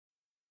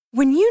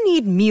When you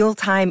need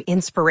mealtime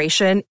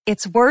inspiration,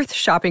 it's worth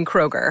shopping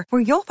Kroger,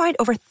 where you'll find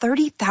over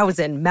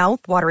 30,000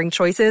 mouth-watering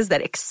choices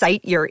that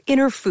excite your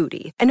inner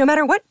foodie. And no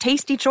matter what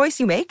tasty choice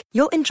you make,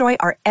 you'll enjoy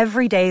our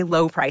everyday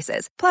low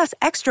prices, plus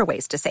extra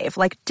ways to save,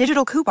 like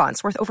digital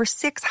coupons worth over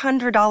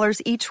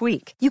 $600 each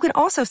week. You can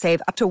also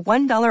save up to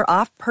 $1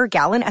 off per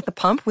gallon at the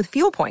pump with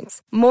fuel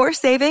points. More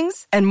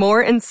savings and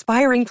more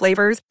inspiring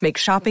flavors make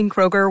shopping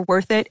Kroger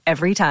worth it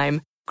every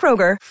time.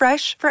 Kroger,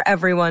 fresh for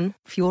everyone.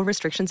 Fuel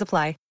restrictions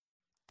apply.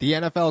 The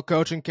NFL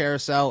coaching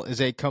carousel is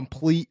a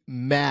complete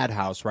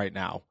madhouse right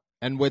now.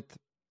 And with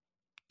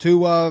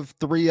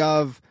three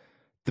of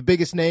the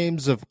biggest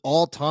names of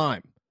all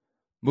time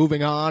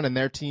moving on and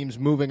their teams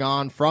moving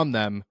on from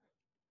them,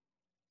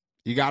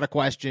 you got to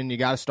question, you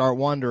got to start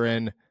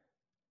wondering,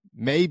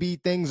 maybe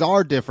things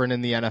are different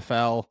in the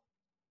NFL.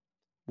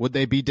 Would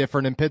they be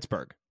different in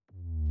Pittsburgh?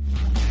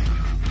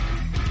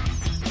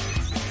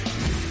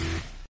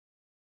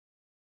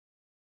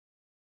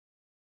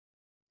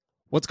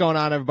 What's going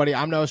on, everybody?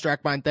 I'm Noah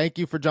Strackmine. Thank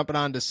you for jumping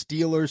on to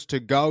Steelers to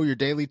Go, your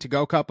daily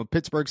to-go cup of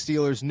Pittsburgh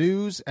Steelers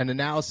news and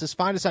analysis.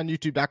 Find us on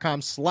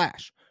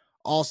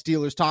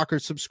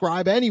youtube.com/allsteelerstalkers.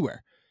 Subscribe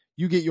anywhere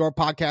you get your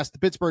podcast. The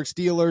Pittsburgh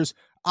Steelers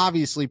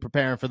obviously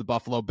preparing for the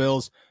Buffalo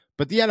Bills,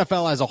 but the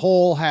NFL as a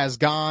whole has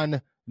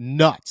gone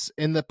nuts.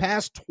 In the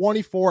past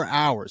 24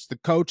 hours, the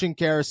coaching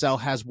carousel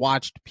has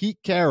watched Pete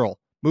Carroll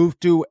move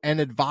to an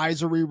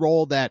advisory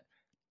role that,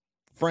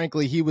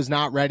 frankly, he was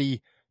not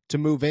ready to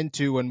move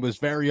into, and was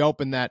very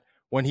open that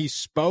when he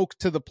spoke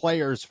to the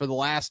players for the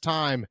last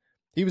time,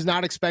 he was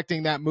not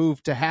expecting that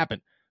move to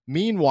happen.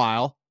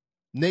 Meanwhile,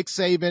 Nick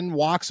Saban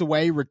walks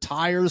away,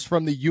 retires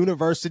from the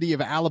University of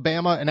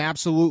Alabama, an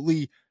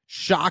absolutely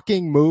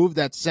shocking move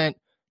that sent,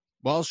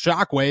 well,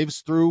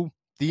 shockwaves through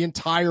the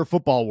entire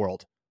football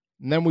world.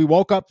 And then we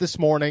woke up this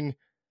morning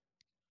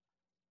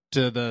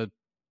to the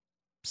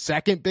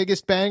second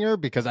biggest banger,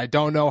 because I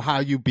don't know how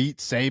you beat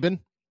Saban.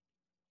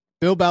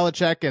 Bill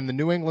Belichick and the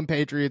New England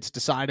Patriots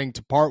deciding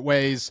to part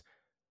ways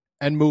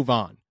and move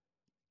on.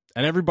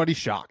 And everybody's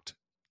shocked.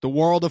 The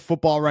world of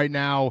football right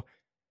now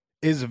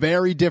is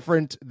very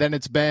different than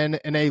it's been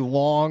in a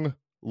long,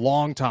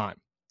 long time.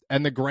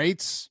 And the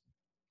greats,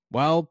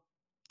 well,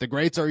 the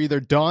greats are either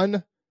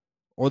done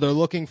or they're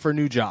looking for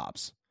new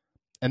jobs.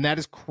 And that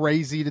is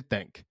crazy to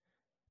think.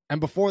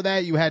 And before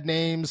that, you had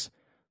names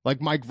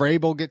like Mike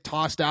Vrabel get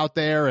tossed out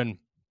there, and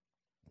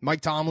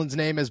Mike Tomlin's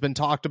name has been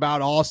talked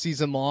about all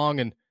season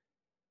long, and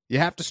you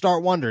have to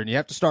start wondering. You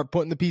have to start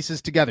putting the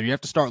pieces together. You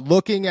have to start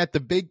looking at the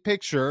big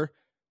picture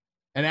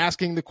and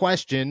asking the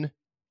question,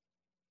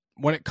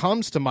 when it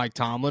comes to Mike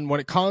Tomlin,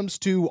 when it comes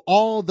to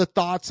all the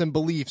thoughts and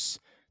beliefs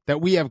that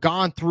we have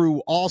gone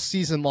through all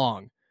season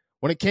long,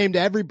 when it came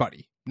to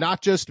everybody,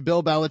 not just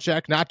Bill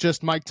Belichick, not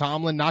just Mike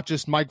Tomlin, not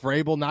just Mike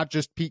Vrabel, not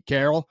just Pete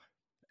Carroll,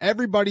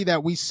 everybody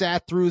that we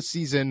sat through a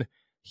season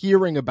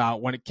hearing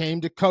about when it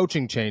came to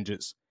coaching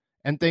changes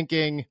and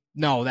thinking,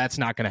 no, that's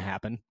not going to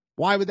happen.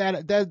 Why would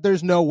that?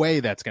 There's no way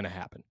that's going to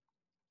happen.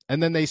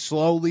 And then they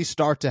slowly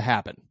start to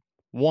happen,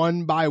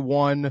 one by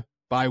one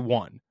by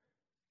one.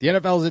 The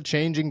NFL is a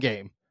changing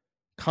game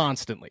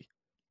constantly.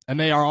 And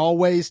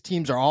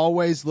teams are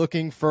always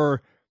looking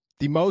for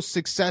the most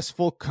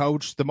successful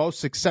coach, the most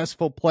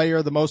successful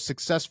player, the most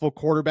successful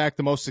quarterback,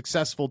 the most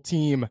successful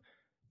team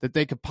that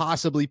they could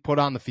possibly put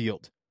on the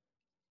field.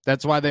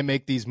 That's why they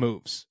make these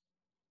moves.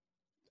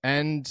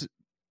 And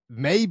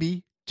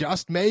maybe,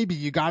 just maybe,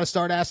 you got to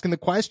start asking the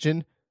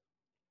question,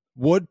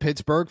 would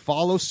Pittsburgh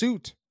follow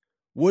suit?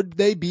 Would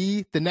they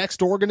be the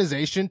next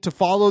organization to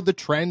follow the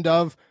trend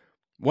of,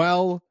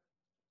 well,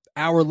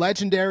 our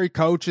legendary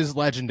coach is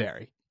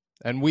legendary,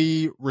 and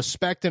we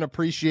respect and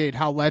appreciate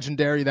how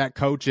legendary that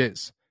coach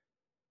is,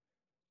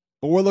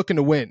 but we're looking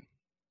to win,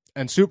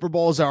 and Super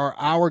Bowls are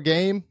our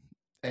game,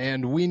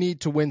 and we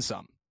need to win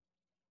some.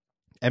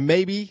 And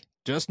maybe,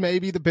 just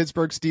maybe, the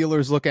Pittsburgh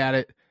Steelers look at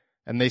it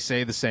and they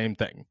say the same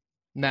thing.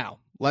 Now,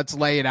 let's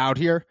lay it out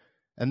here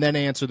and then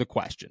answer the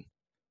question.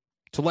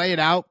 To lay it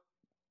out,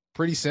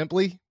 pretty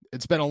simply,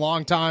 it's been a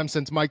long time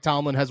since Mike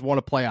Tomlin has won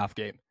a playoff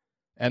game.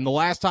 And the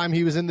last time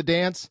he was in the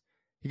dance,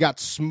 he got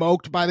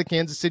smoked by the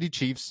Kansas City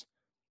Chiefs.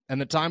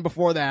 And the time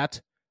before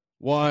that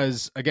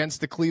was against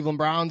the Cleveland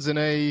Browns in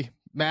a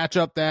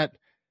matchup that,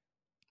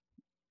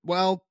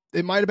 well,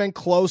 it might have been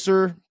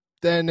closer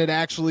than it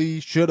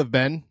actually should have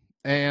been.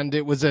 And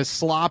it was as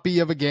sloppy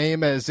of a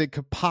game as it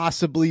could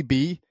possibly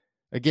be.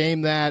 A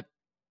game that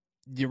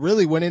you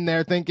really went in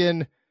there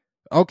thinking,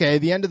 okay,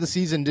 the end of the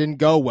season didn't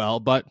go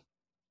well, but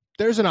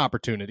there's an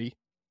opportunity.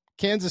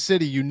 Kansas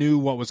City, you knew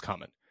what was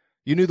coming.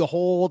 You knew the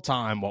whole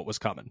time what was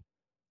coming.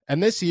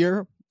 And this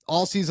year,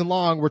 all season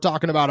long, we're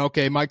talking about,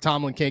 okay, Mike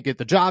Tomlin can't get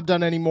the job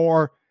done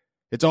anymore.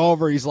 It's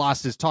over. He's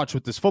lost his touch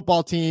with this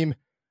football team.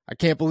 I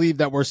can't believe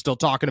that we're still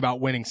talking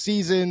about winning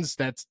seasons.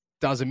 That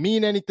doesn't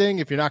mean anything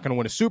if you're not going to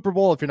win a Super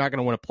Bowl, if you're not going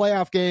to win a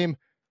playoff game.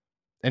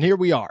 And here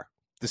we are.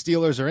 The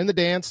Steelers are in the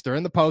dance. They're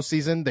in the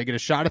postseason. They get a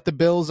shot at the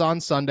Bills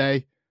on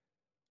Sunday.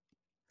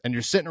 And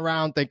you're sitting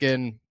around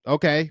thinking,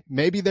 okay,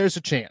 maybe there's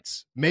a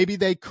chance. Maybe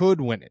they could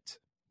win it.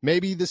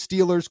 maybe the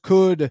Steelers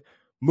could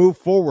move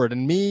forward.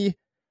 And me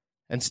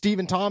and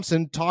Stephen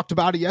Thompson talked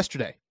about it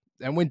yesterday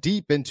and went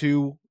deep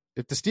into,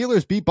 if the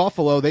Steelers beat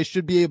Buffalo, they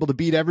should be able to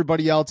beat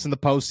everybody else in the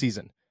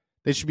postseason.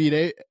 They should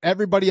beat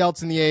everybody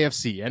else in the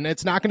AFC. And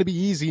it's not going to be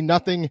easy.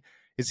 Nothing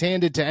is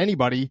handed to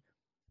anybody,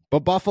 but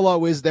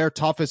Buffalo is their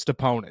toughest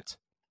opponent.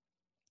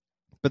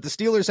 But the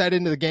Steelers head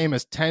into the game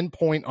as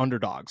 10-point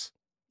underdogs.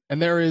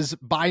 And there is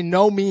by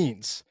no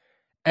means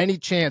any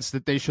chance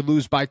that they should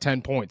lose by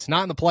 10 points.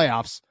 Not in the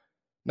playoffs.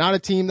 Not a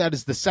team that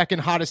is the second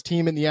hottest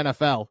team in the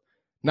NFL.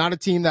 Not a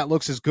team that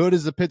looks as good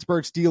as the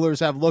Pittsburgh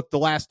Steelers have looked the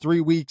last 3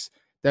 weeks,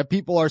 that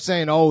people are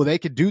saying, oh, they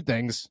could do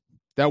things.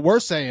 That we're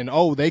saying,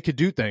 oh, they could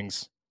do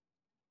things.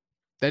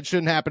 That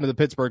shouldn't happen to the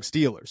Pittsburgh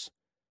Steelers.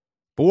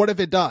 But what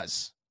if it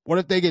does? What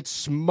if they get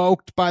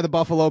smoked by the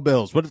Buffalo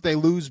Bills? What if they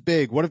lose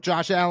big? What if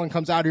Josh Allen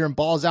comes out here and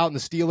balls out and the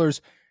Steelers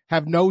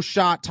have no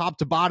shot top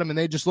to bottom and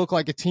they just look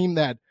like a team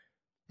that,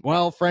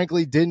 well,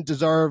 frankly, didn't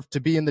deserve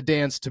to be in the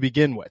dance to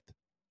begin with?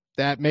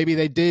 That maybe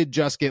they did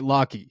just get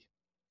lucky.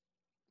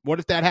 What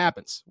if that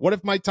happens? What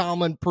if Mike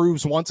Tomlin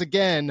proves once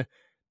again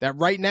that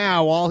right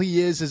now all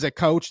he is a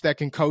coach that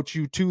can coach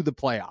you to the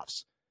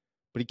playoffs,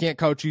 but he can't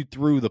coach you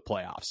through the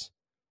playoffs?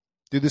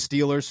 Do the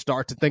Steelers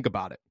start to think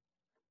about it?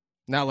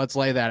 Now let's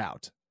lay that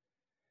out.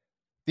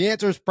 The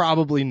answer is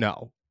probably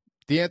no.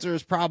 The answer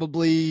is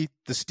probably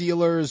the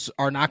Steelers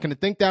are not going to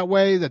think that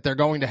way, that they're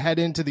going to head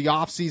into the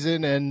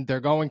offseason and they're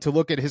going to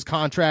look at his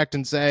contract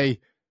and say,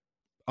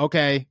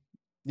 okay,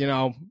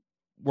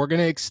 we're going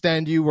to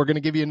extend you. We're going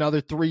to give you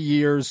another 3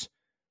 years.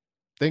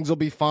 Things will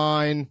be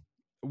fine.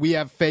 We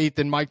have faith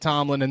in Mike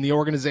Tomlin, and the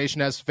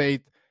organization has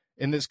faith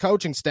in this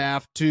coaching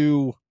staff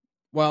to,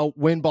 well,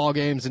 win ball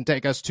games and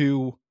take us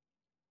to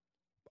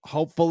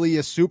hopefully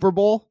a Super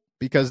Bowl,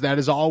 because that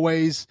is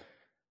always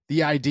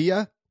the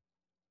idea.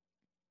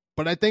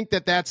 But I think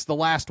that that's the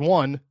last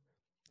one.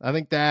 I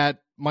think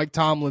that Mike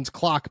Tomlin's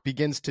clock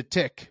begins to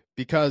tick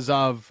because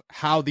of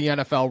how the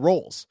NFL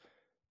rolls.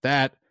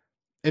 That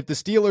if the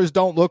Steelers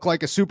don't look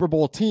like a Super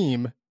Bowl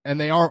team and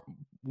they aren't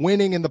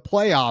winning in the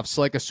playoffs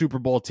like a Super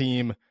Bowl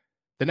team,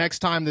 the next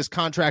time this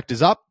contract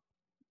is up,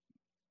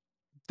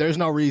 there's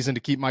no reason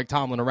to keep Mike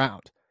Tomlin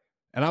around.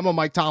 And I'm a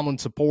Mike Tomlin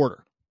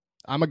supporter.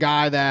 I'm a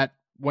guy that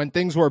when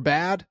things were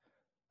bad,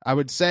 I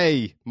would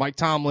say Mike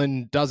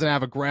Tomlin doesn't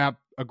have a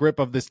grip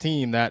of this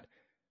team, that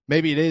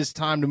maybe it is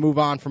time to move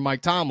on from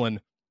Mike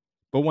Tomlin.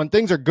 But when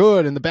things are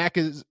good and the back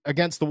is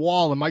against the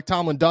wall and Mike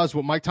Tomlin does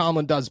what Mike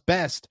Tomlin does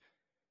best,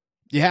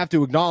 you have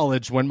to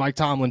acknowledge when Mike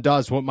Tomlin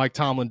does what Mike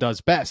Tomlin does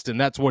best. And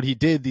that's what he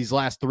did these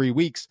last 3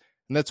 weeks.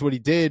 And that's what he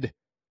did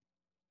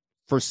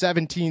for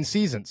 17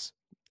 seasons.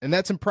 And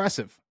that's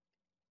impressive.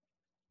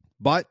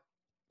 But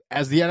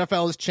as the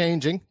NFL is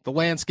changing, the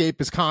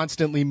landscape is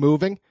constantly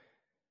moving,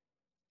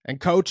 and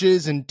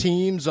coaches and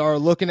teams are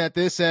looking at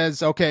this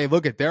as, okay,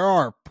 there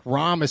are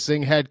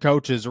promising head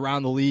coaches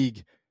around the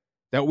league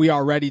that we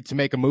are ready to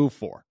make a move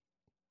for.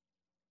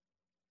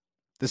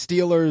 The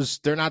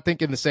Steelers, they're not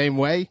thinking the same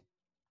way.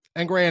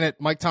 And granted,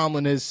 Mike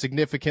Tomlin is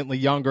significantly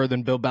younger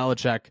than Bill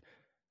Belichick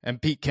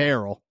and Pete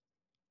Carroll.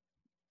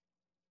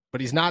 But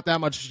he's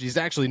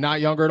actually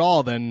not younger at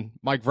all than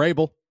Mike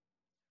Vrabel.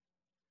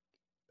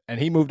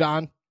 And he moved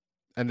on.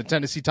 And the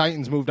Tennessee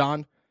Titans moved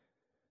on.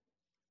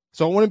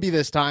 So it wouldn't be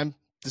this time.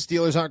 The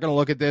Steelers aren't going to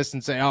look at this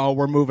and say, oh,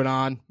 we're moving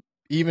on.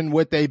 Even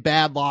with a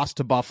bad loss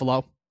to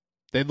Buffalo,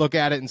 they'd look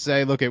at it and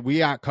say, we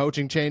got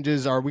coaching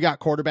changes, or we got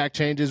quarterback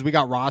changes, we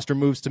got roster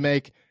moves to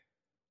make.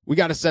 We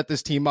got to set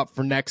this team up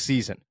for next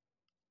season.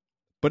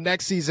 But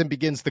next season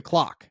begins the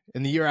clock.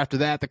 And the year after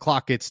that, the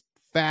clock gets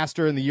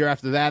faster. And the year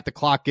after that, the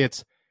clock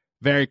gets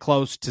very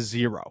close to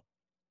zero.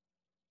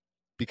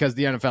 Because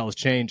the NFL is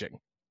changing.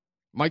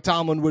 Mike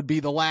Tomlin would be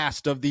the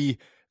last of the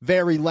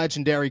very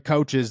legendary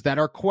coaches that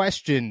are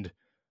questioned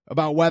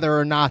about whether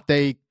or not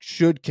they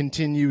should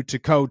continue to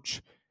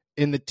coach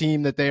in the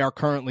team that they are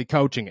currently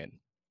coaching in.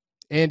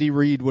 Andy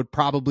Reid would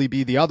probably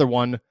be the other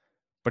one,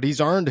 but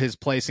he's earned his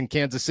place in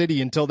Kansas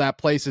City until that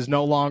place is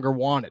no longer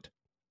wanted,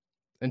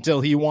 until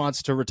he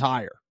wants to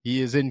retire.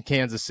 He is in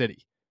Kansas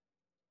City.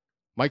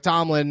 Mike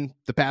Tomlin,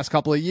 the past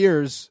couple of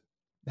years,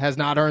 has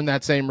not earned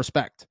that same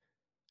respect.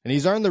 And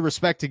he's earned the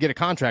respect to get a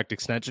contract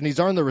extension. He's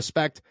earned the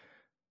respect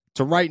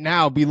to right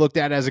now be looked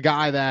at as a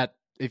guy that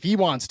if he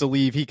wants to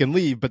leave, he can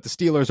leave, but the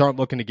Steelers aren't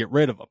looking to get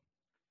rid of him.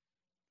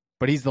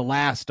 But he's the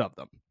last of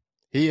them.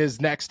 He is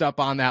next up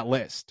on that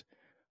list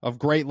of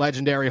great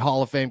legendary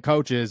Hall of Fame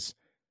coaches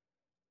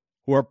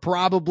who are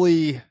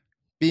probably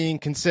being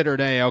considered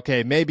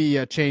maybe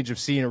a change of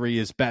scenery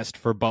is best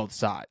for both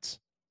sides.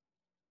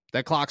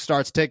 That clock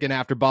starts ticking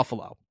after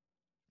Buffalo.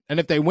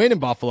 And if they win in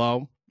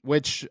Buffalo,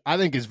 which I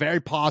think is very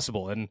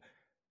possible. And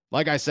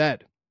like I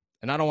said,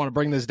 and I don't want to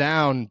bring this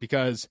down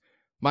because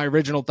my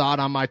original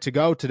thought on my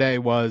to-go today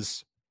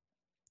was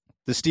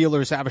the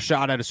Steelers have a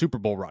shot at a Super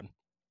Bowl run.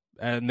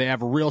 And they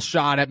have a real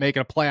shot at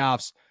making a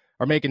playoffs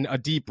or making a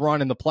deep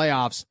run in the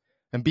playoffs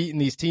and beating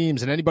these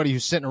teams. And anybody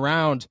who's sitting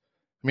around,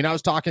 I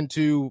was talking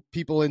to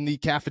people in the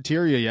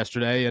cafeteria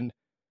yesterday and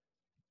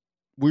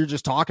we were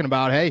just talking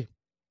about, hey,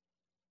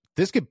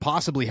 this could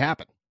possibly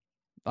happen.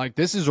 Like,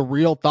 this is a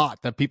real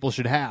thought that people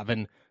should have,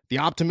 and the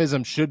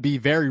optimism should be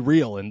very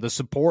real, and the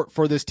support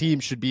for this team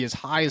should be as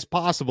high as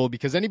possible,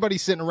 because anybody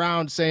sitting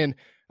around saying,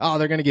 oh,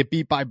 they're going to get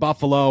beat by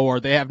Buffalo, or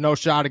they have no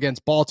shot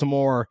against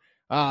Baltimore,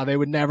 they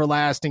would never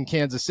last in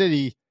Kansas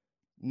City,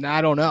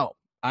 I don't know.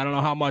 I don't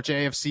know how much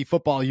AFC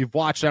football you've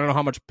watched. I don't know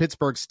how much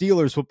Pittsburgh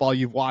Steelers football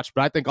you've watched,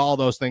 but I think all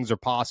those things are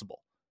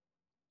possible.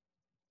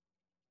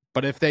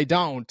 But if they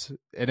don't,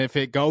 and if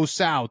it goes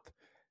south,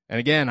 and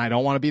again, I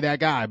don't want to be that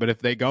guy, but if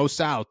they go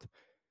south,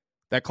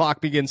 that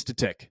clock begins to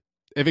tick.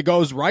 If it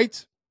goes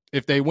right,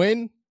 if they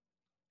win,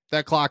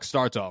 that clock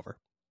starts over.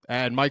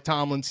 And Mike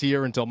Tomlin's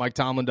here until Mike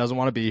Tomlin doesn't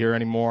want to be here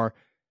anymore.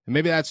 And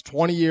maybe that's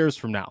 20 years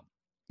from now.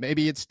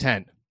 Maybe it's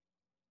 10.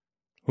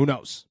 Who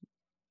knows?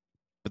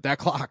 But that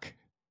clock,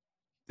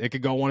 it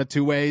could go one of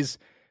two ways.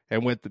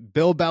 And with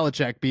Bill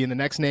Belichick being the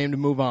next name to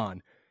move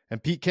on,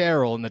 and Pete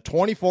Carroll in the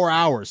 24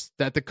 hours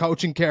that the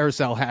coaching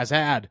carousel has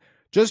had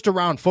just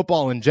around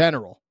football in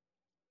general,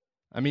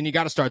 I mean, you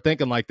got to start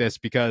thinking like this,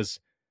 because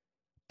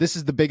this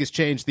is the biggest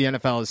change the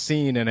NFL has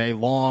seen in a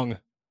long,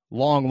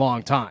 long,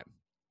 long time.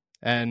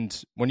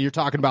 And when you're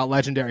talking about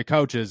legendary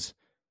coaches,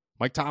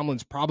 Mike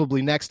Tomlin's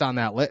probably next on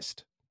that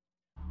list.